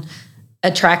on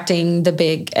attracting the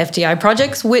big FDI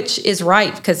projects, which is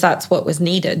right because that's what was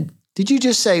needed. Did you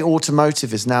just say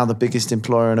automotive is now the biggest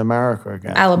employer in America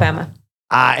again? Alabama.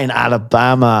 In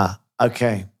Alabama.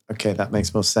 Okay, that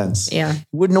makes more sense. Yeah. It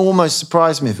wouldn't almost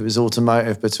surprise me if it was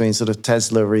automotive between sort of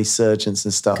Tesla resurgence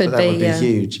and stuff. But that would be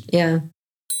huge. Yeah.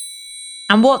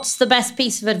 And what's the best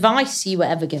piece of advice you were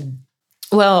ever given?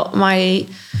 Well, my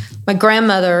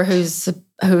grandmother, who's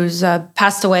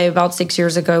passed away about 6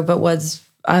 years ago, but was,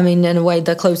 in a way,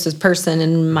 the closest person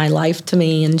in my life to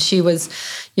me. And she was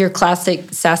your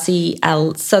classic sassy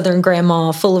Southern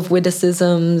grandma, full of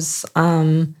witticisms.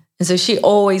 And so she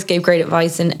always gave great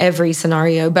advice in every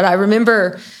scenario. But I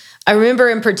remember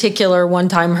in particular one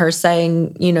time her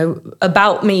saying,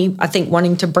 about me, I think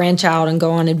wanting to branch out and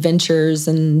go on adventures.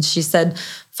 And she said,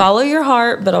 follow your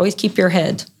heart, but always keep your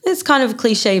head. It's kind of a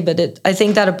cliche, but I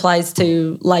think that applies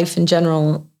to life in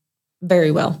general very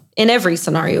well in every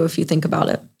scenario, if you think about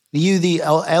it. Are you the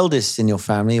eldest in your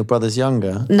family? Your brother's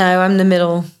younger? No, I'm the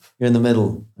middle. You're in the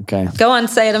middle. Okay. Go on,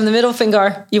 say it. I'm the middle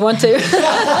finger. You want to?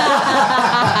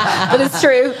 But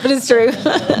it's true.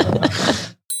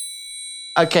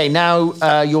 Okay,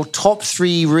 now your top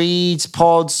 3 reads,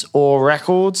 pods, or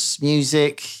records,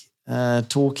 music,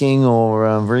 talking,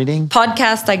 or reading?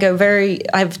 Podcast,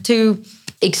 I have 2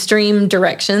 extreme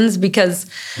directions because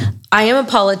I am a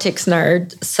politics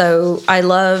nerd. So I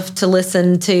love to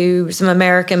listen to some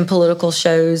American political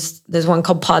shows. There's one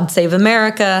called Pod Save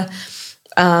America.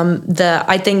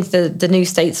 I think the New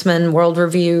Statesman World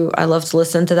Review, I love to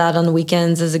listen to that on the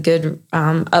weekends, is a good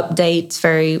update. It's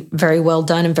very, very well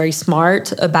done and very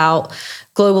smart about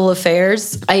global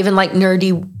affairs. I even like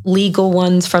nerdy legal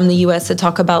ones from the US that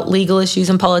talk about legal issues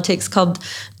and politics called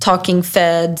Talking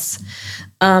Feds.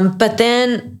 But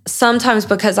then sometimes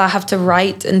because I have to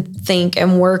write and think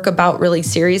and work about really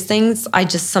serious things,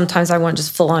 sometimes I want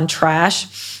just full on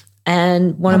trash.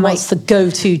 And what's the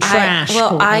go-to trash?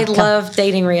 I love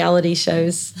dating reality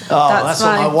shows. Oh, that's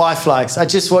what my wife likes. I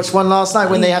just watched one last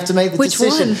night when they have to make the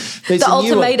decision. The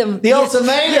Ultimatum. The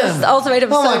Ultimatum. Yes, the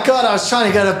Ultimatum. Oh my God, I was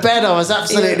trying to go to bed. I was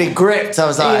absolutely gripped. I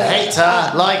was like, I hate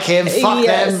her, like him, fuck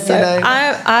them.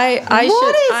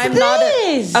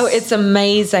 So it's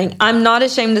amazing. I'm not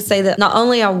ashamed to say that not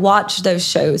only I watch those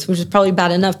shows, which is probably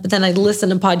bad enough, but then I listen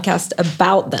to podcasts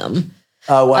about them.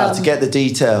 Oh, wow, to get the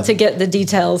detail. To get the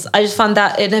details. I just find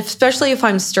that, and especially if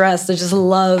I'm stressed, I just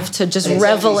love to just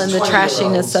revel in the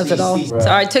trashiness of it all.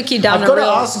 So I took you down I've got to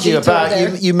ask you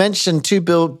about, you mentioned two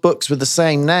books with the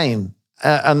same name,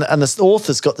 and the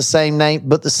author's got the same name,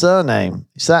 but the surname.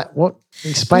 Is that what?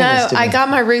 Explain this to me. I got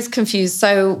my roots confused.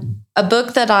 So a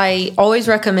book that I always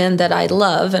recommend that I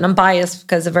love, and I'm biased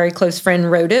because a very close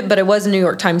friend wrote it, but it was a New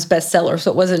York Times bestseller,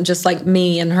 so it wasn't just like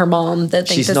me and her mom that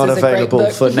think this is a great book.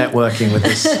 She's not available for networking with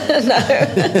this. No.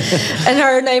 And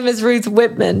her name is Ruth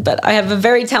Whitman, but I have a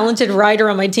very talented writer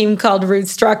on my team called Ruth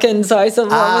Strucken, so I sort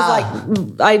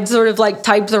of like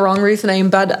typed the wrong Ruth name,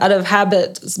 but out of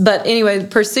habit. But anyway,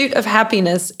 Pursuit of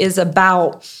Happiness is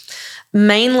about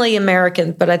mainly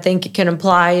Americans, but I think it can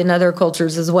apply in other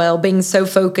cultures as well, being so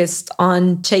focused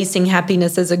on chasing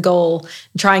happiness as a goal,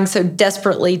 trying so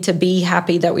desperately to be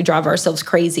happy that we drive ourselves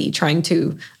crazy, trying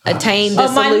to attain this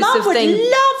elusive thing. My mum would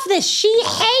love this. She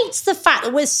hates the fact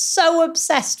that we're so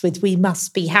obsessed with we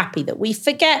must be happy that we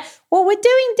forget what we're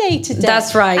doing day to day.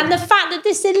 That's right. And the fact that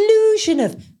this illusion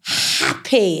of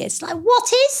happy, it's like, what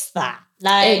is that?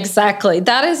 Exactly.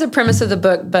 That is the premise of the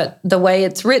book, but the way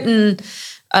it's written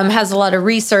has a lot of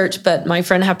research, but my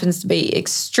friend happens to be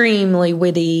extremely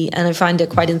witty and I find it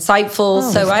quite insightful.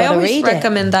 So I always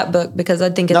recommend that book because I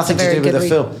think it's a very good read.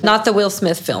 Film. Not the Will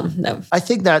Smith film, no. I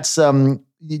think that's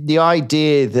the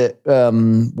idea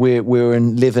that we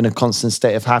live in a constant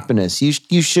state of happiness.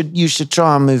 You should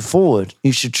try and move forward.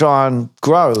 You should try and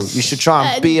grow. You should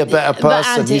try and be a better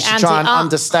person. You should try and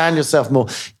understand yourself more.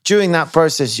 During that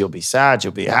process, you'll be sad,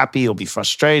 you'll be happy, you'll be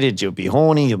frustrated, you'll be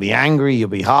horny, you'll be angry, you'll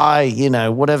be high,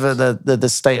 whatever the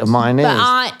state of mind is. But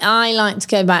I like to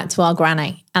go back to our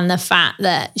granny and the fact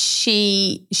that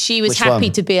she was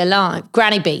happy to be alive.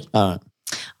 Granny B. All right.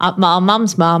 My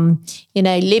mum's mum,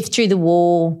 lived through the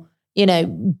war,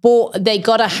 they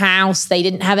got a house, they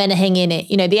didn't have anything in it.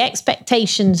 The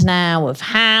expectations now of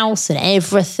house and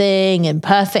everything and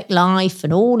perfect life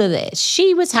and all of this.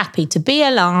 She was happy to be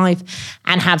alive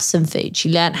and have some food. She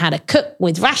learned how to cook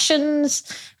with rations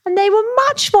and they were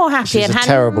much more happy. She's a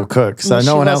terrible cook, so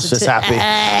no one else was happy.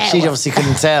 She obviously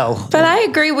couldn't tell. But I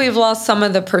agree we've lost some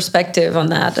of the perspective on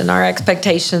that and our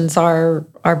expectations are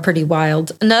pretty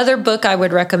wild. Another book I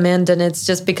would recommend, and it's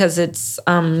just because it's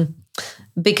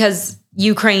because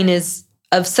Ukraine is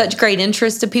of such great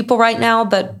interest to people right now,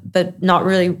 but not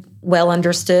really well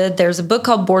understood. There's a book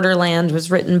called Borderland. It was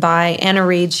written by Anna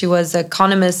Reid. She was an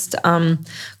economist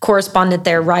correspondent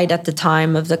there right at the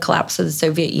time of the collapse of the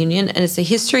Soviet Union. And it's a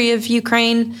history of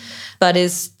Ukraine, but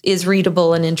is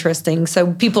readable and interesting.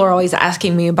 So people are always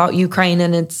asking me about Ukraine,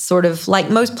 and it's sort of like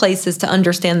most places, to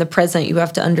understand the present, you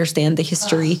have to understand the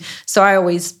history. So I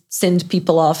always send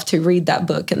people off to read that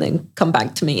book and then come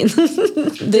back to me and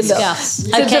discuss.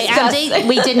 Okay, Andy,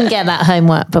 we didn't get that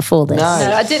homework before this. No,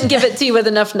 I didn't give it to you with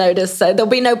enough notice, so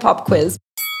there'll be no pop quiz.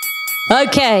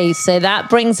 Okay, so that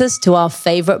brings us to our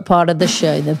favorite part of the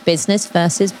show, the business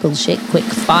versus bullshit quick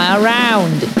fire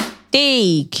round.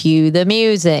 D, cue the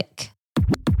music.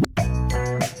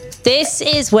 This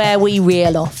is where we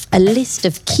reel off a list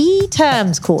of key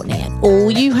terms, Courtney, and all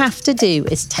you have to do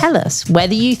is tell us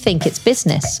whether you think it's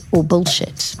business or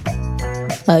bullshit.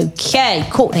 Okay,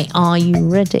 Courtney, are you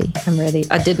ready? I'm ready.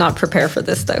 I did not prepare for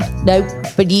this though. No,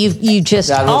 but you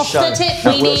just off the tip.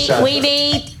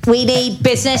 We need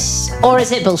business, or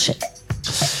is it bullshit?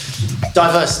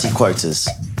 Diversity quotas.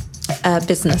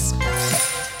 Business.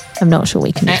 I'm not sure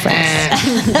we can be friends.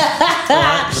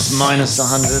 Just minus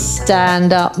 100.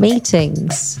 Stand-up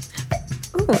meetings.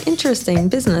 Oh, interesting.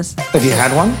 Business. Have you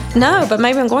had one? No, but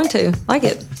maybe I'm going to. Like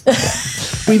it.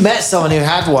 We met someone who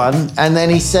had one, and then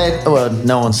he said, "Oh, well,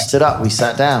 no one stood up. We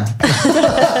sat down."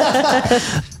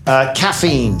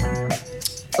 Caffeine.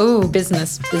 Ooh,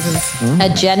 business.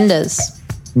 Agendas.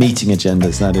 Meeting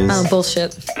agendas, that is. Oh,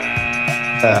 bullshit.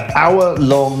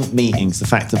 Hour-long meetings. The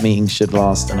fact that meetings should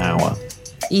last an hour.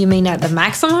 You mean at the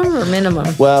maximum or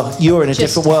minimum? Well, you're in a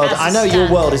Just different world. as a I know your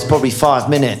standard. world is probably 5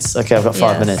 minutes. Okay, I've got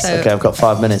 5 Yeah, minutes. so- Okay, I've got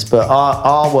 5 minutes. But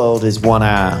our world is 1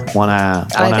 hour. 1 hour.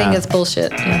 I think it's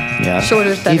bullshit. Yeah. Yeah.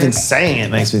 Shorter's better. Even saying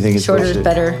it makes me think it's Shorter's bullshit.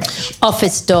 better.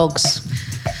 Office dogs.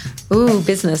 Ooh,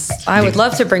 business. I would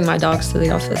love to bring my dogs to the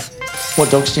office. What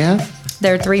dogs do you have?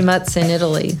 They're 3 months in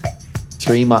Italy,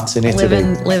 3 months in Italy.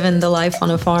 living the life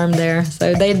on a farm there.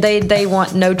 So they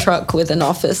want no truck with an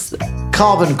office.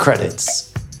 Carbon credits.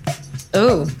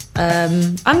 Oh,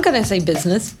 I'm gonna say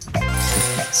business.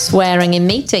 Swearing in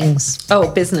meetings. Oh,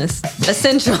 business.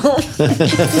 Essential.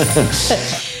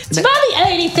 It's about the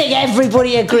only thing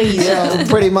everybody agrees on. Yeah,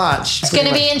 pretty much. It's going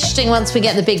to be interesting once we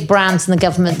get the big brands and the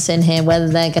governments in here, whether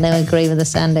they're going to agree with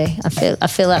us, Andy. I feel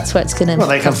that's where it's going to. Well,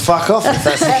 they can fuck off if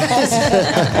that's the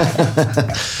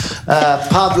case.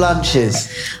 Pub lunches.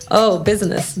 Oh,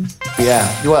 business. Yeah,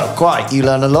 well, quite. You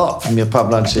learn a lot from your pub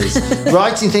lunches.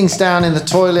 Writing things down in the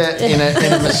toilet in a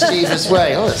mischievous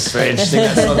way. Oh, that's very interesting.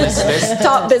 That's on this list.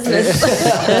 Top business.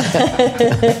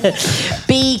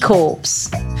 B Corps.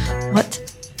 What?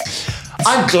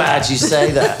 I'm glad you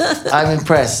say that. I'm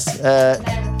impressed.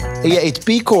 It's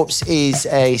B Corps is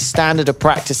a standard of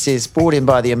practices brought in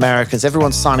by the Americans.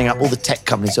 Everyone's signing up. All the tech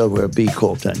companies, we're a B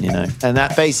Corp, don't you know? And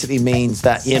that basically means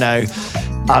that,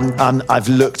 I've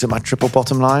looked at my triple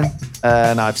bottom line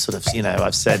and I've sort of,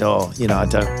 I've said,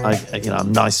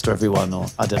 I'm nice to everyone, or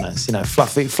I don't know,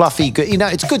 fluffy, good.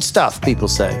 It's good stuff, people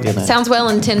say, Sounds well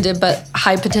intended, but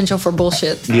high potential for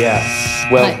bullshit. Yeah,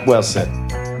 well said.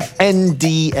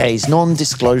 NDAs,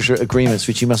 non-disclosure agreements,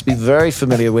 which you must be very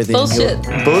familiar with. Bullshit.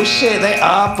 Bullshit. They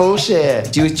are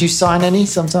bullshit. Do you sign any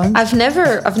sometimes? I've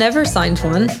never signed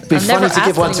one. It'd be I've funny never to give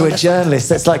asked one to a anyone journalist.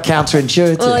 That's like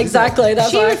counterintuitive. Well, exactly.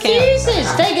 That's She why I can't.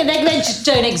 refuses. They just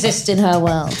don't exist in her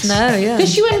world. No, yeah.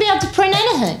 Because she wouldn't be able to print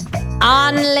anything.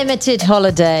 Unlimited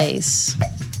holidays.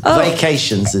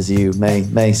 Vacations, as you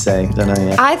may say. I don't know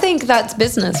yet. I think that's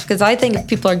business because I think if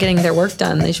people are getting their work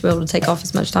done, they should be able to take off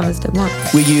as much time as they want.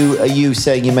 Are you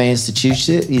saying you may introduce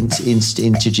it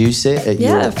at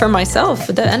Yeah, your... for myself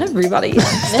and everybody.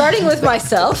 Starting with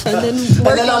myself and then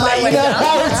working I'll my let way you know down.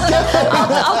 how it's going.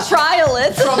 I'll trial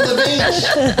it. From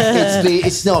the beach.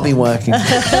 It's not been working.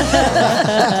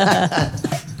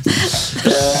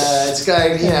 It's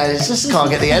going, it just can't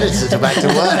get the editor to back to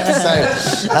work.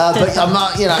 So, but I'm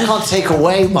not, I can't take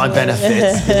away my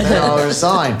benefits. Then I'll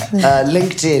resign.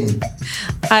 LinkedIn.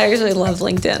 I actually love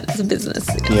LinkedIn. It's a business.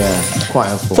 Yeah, quite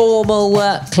helpful. Formal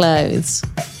work clothes.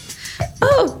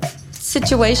 Oh,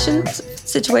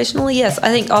 situationally, yes. I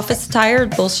think office attire,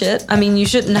 bullshit. I mean, you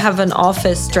shouldn't have an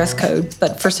office dress code,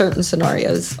 but for certain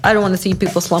scenarios, I don't want to see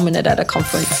people slumming it at a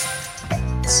conference.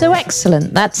 So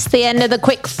excellent. That's the end of the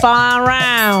quick fire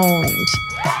round.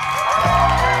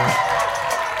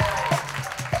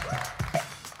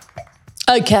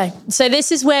 Okay, so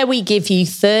this is where we give you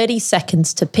 30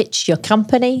 seconds to pitch your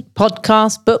company,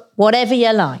 podcast, book, whatever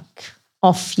you like.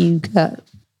 Off you go.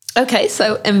 Okay,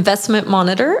 so Investment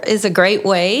Monitor is a great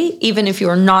way, even if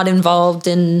you're not involved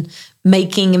in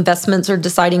making investments or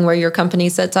deciding where your company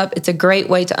sets up. It's a great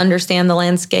way to understand the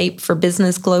landscape for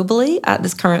business globally at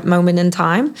this current moment in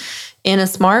time in a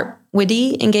smart,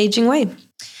 witty, engaging way.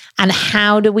 And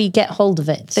how do we get hold of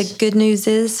it? The good news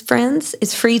is, friends,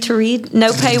 it's free to read. No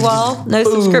paywall, no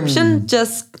subscription.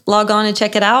 Just log on and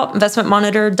check it out,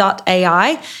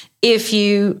 investmentmonitor.ai. If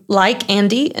you, like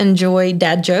Andy, enjoy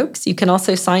dad jokes, you can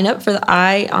also sign up for the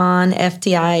Eye on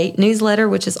FTI newsletter,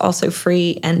 which is also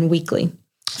free and weekly.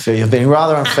 So you're being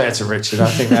rather unfair to Richard. I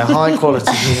think they're high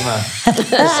quality humour.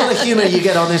 The sort of humour you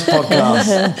get on this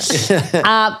podcast.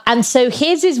 And so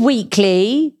his is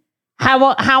weekly.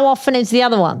 How often is the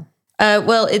other one?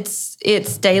 Well, it's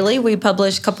daily. We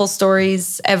publish a couple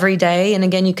stories every day. And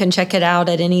again, you can check it out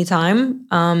at any time.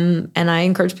 And I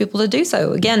encourage people to do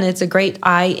so. Again, it's a great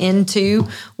eye into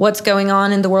what's going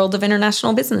on in the world of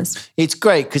international business. It's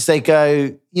great because they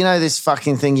go, this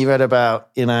fucking thing you read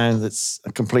about, that's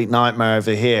a complete nightmare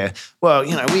over here. Well,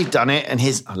 we've done it. And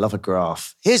I love a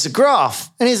graph. Here's a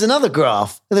graph. And here's another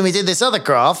graph. And then we did this other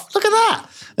graph. Look at that.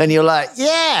 And you're like,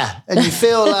 yeah. And you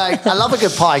feel like, I love a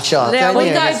good pie chart. Yeah, don't we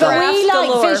you? got And it's like- graphs We like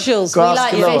galore. visuals. Graphs we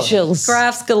like galore. visuals.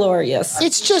 Graphs galore, yes.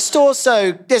 It's just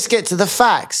also, let's get to the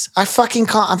facts. I fucking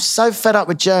can't, I'm so fed up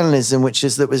with journalism, which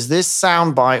is that was this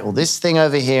soundbite or this thing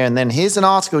over here, and then here's an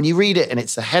article, and you read it, and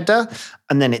it's a header,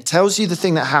 and then it tells you the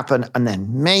thing that happened, and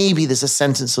then maybe there's a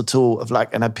sentence or two of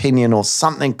like an opinion or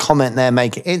something, comment they're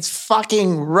making. It's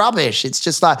fucking rubbish. It's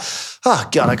just like, oh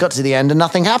God, I got to the end and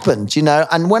nothing happened, you know?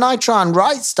 And when I try and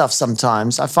write stuff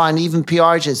sometimes, I find even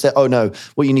PR agents say, oh no,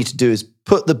 what you need to do is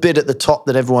put the bit at the top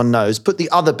that everyone knows, put the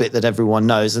other bit that everyone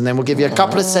knows, and then we'll give you a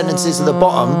couple of sentences at the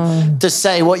bottom to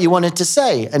say what you wanted to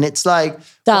say. And it's like,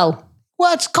 Dull.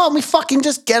 well, can't we fucking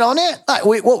just get on it? Like,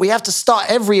 we have to start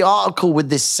every article with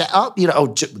this setup? You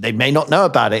know, they may not know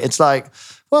about it. It's like,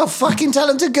 well, fucking tell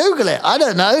them to Google it. I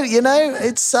don't know, you know?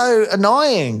 It's so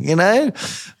annoying, you know?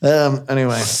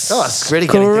 Anyway, it's really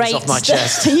getting things off my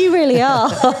chest. You really are.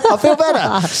 I feel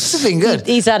better. This has been good.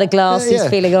 He's had a glass. He's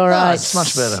feeling all right. It's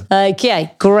much better.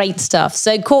 Okay, great stuff.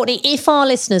 So, Courtney, if our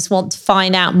listeners want to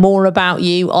find out more about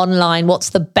you online, what's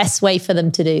the best way for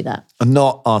them to do that? And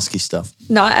not ask you stuff.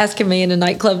 Not asking me in a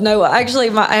nightclub. No, actually,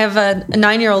 I have a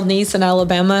 9-year-old niece in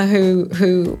Alabama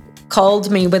who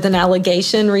called me with an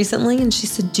allegation recently, and she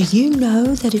said, do you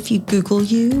know that if you Google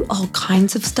you, all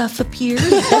kinds of stuff appears? I'm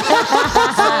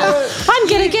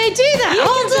going to go do that.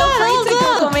 Feel free to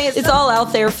Google me. It's all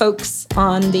out there, folks,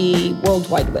 on the World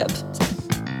Wide Web.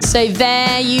 So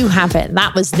there you have it.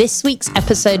 That was this week's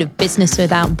episode of Business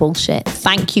Without Bullshit.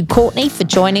 Thank you, Courtney, for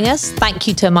joining us. Thank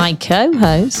you to my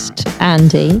co-host,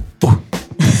 Andy.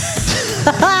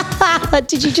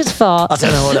 Did you just fart? I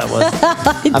don't know what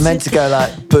that was. I meant to go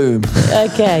like, boom.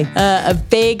 Okay. A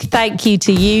big thank you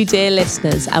to you, dear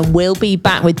listeners. And we'll be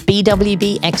back with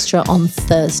BWB Extra on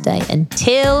Thursday.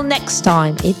 Until next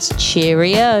time, it's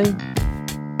cheerio.